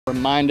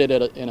Reminded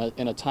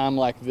in a time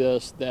like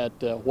this that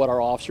what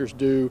our officers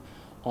do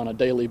on a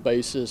daily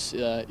basis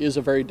is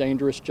a very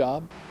dangerous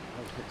job.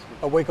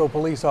 A Waco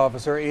police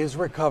officer is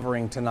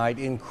recovering tonight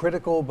in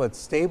critical but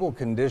stable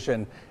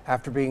condition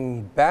after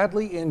being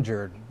badly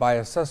injured by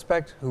a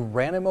suspect who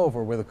ran him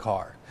over with a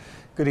car.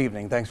 Good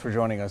evening. Thanks for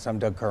joining us. I'm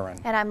Doug Curran.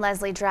 And I'm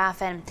Leslie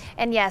Draffin.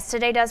 And yes,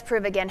 today does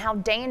prove again how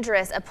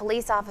dangerous a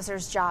police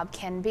officer's job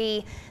can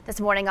be.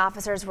 This morning,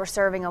 officers were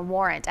serving a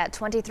warrant at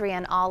 23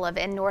 and Olive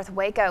in North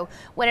Waco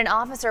when an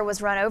officer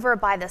was run over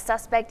by the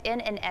suspect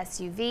in an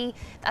SUV.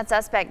 That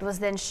suspect was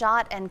then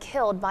shot and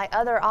killed by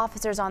other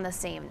officers on the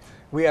scene.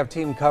 We have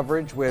team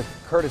coverage with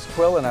Kurtis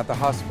Quillin at the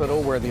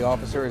hospital where the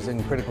officer is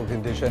in critical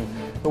condition.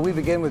 But we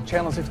begin with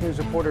Channel 6 News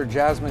reporter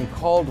Jasmin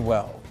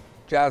Caldwell.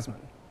 Jasmin.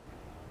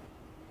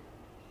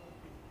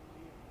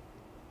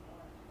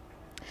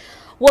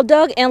 Well,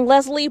 Doug and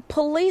Leslie,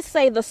 police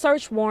say the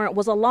search warrant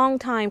was a long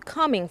time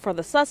coming for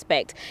the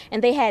suspect,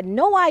 and they had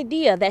no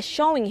idea that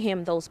showing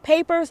him those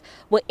papers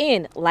would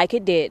end like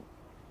it did.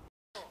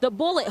 The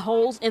bullet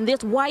holes in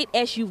this white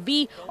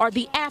SUV are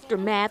the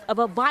aftermath of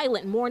a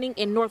violent morning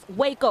in North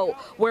Waco,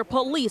 where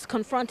police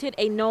confronted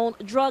a known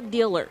drug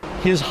dealer.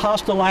 His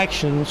hostile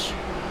actions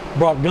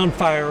brought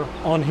gunfire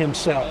on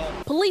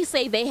himself. Police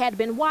say they had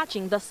been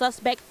watching the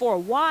suspect for a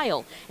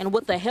while, and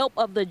with the help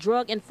of the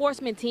drug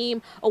enforcement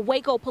team, a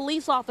Waco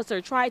police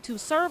officer tried to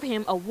serve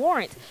him a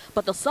warrant,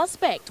 but the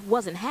suspect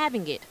wasn't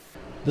having it.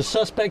 The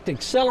suspect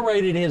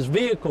accelerated his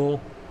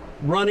vehicle,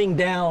 running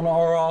down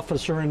our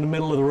officer in the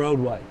middle of the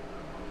roadway.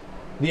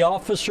 The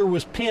officer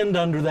was pinned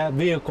under that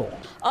vehicle.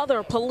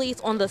 Other police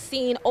on the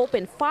scene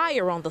opened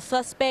fire on the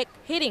suspect,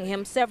 hitting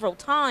him several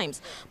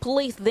times.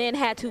 Police then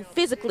had to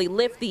physically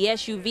lift the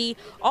SUV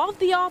off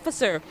the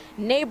officer.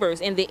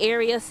 Neighbors in the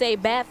area say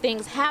bad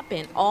things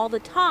happen all the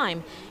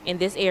time in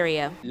this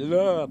area.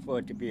 Love for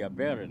it to be a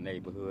better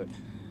neighborhood,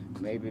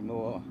 maybe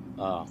more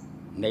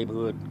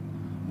neighborhood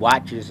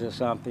watches or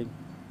something.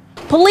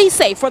 Police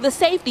say for the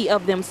safety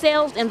of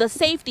themselves and the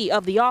safety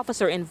of the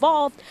officer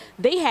involved,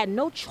 they had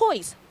no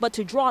choice but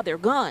to draw their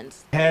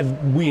guns.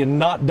 Had we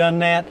not done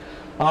that,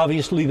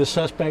 obviously the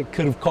suspect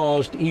could have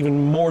caused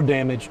even more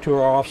damage to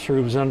our officer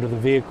who was under the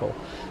vehicle.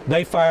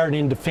 They fired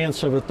in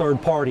defense of a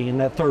third party, and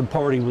that third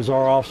party was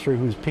our officer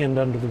who was pinned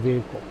under the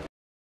vehicle.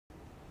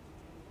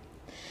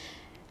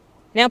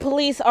 Now,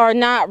 police are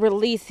not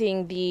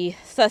releasing the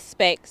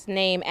suspect's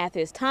name at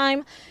this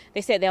time. They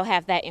said they'll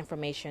have that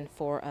information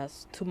for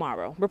us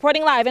tomorrow.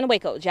 Reporting live in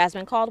Waco,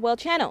 Jasmin Caldwell,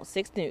 Channel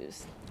 6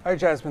 News. All right,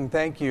 Jasmin,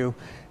 thank you.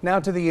 Now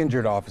to the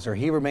injured officer.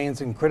 He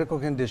remains in critical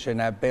condition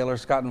at Baylor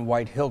Scott and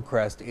White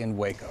Hillcrest in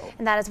Waco.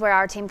 And that is where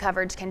our team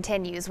coverage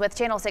continues with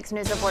Channel 6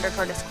 News reporter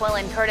Kurtis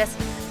Quillin.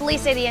 Kurtis,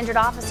 police say the injured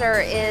officer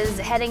is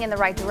heading in the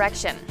right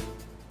direction.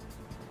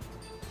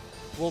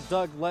 Well,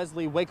 Doug,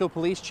 Leslie, Waco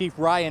Police Chief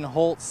Ryan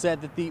Holt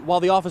said that while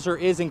the officer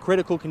is in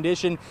critical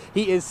condition,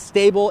 he is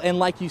stable and,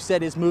 like you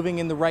said, is moving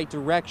in the right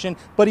direction.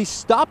 But he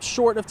stopped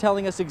short of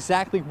telling us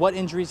exactly what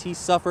injuries he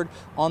suffered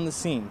on the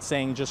scene,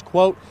 saying just,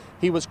 quote,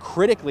 he was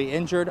critically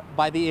injured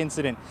by the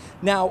incident.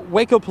 Now,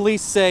 Waco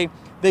police say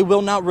they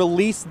will not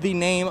release the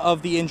name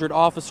of the injured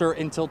officer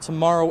until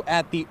tomorrow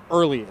at the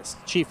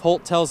earliest. Chief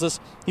Holt tells us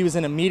he was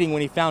in a meeting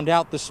when he found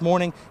out this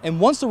morning and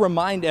wants to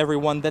remind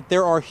everyone that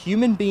there are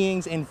human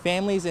beings and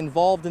families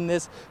involved in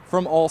this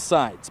from all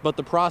sides. But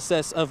the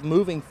process of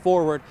moving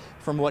forward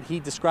from what he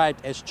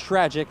described as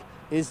tragic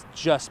is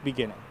just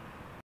beginning.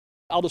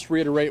 I'll just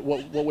reiterate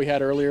what we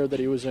had earlier, that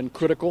he was in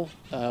critical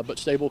but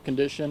stable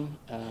condition.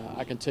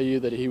 I can tell you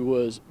that he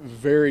was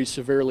very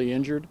severely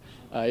injured.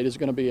 It is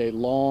going to be a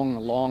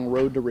long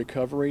road to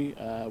recovery.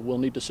 We'll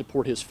need to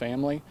support his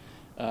family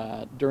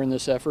during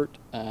this effort.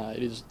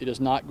 It is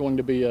not going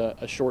to be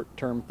a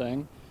short-term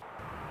thing.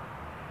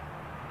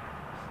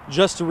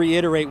 Just to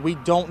reiterate, we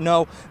don't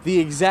know the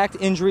exact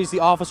injuries the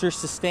officer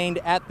sustained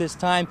at this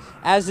time.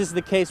 As is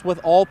the case with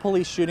all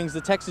police shootings,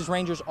 the Texas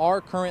Rangers are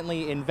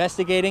currently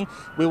investigating.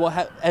 We will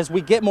as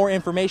we get more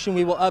information,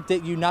 we will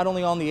update you not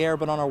only on the air,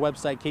 but on our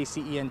website,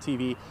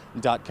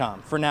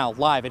 kcentv.com. For now,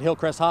 live at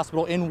Hillcrest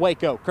Hospital in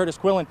Waco, Kurtis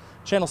Quillin,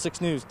 Channel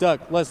 6 News. Doug,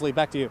 Leslie,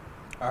 back to you.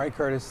 All right,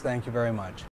 Kurtis, thank you very much.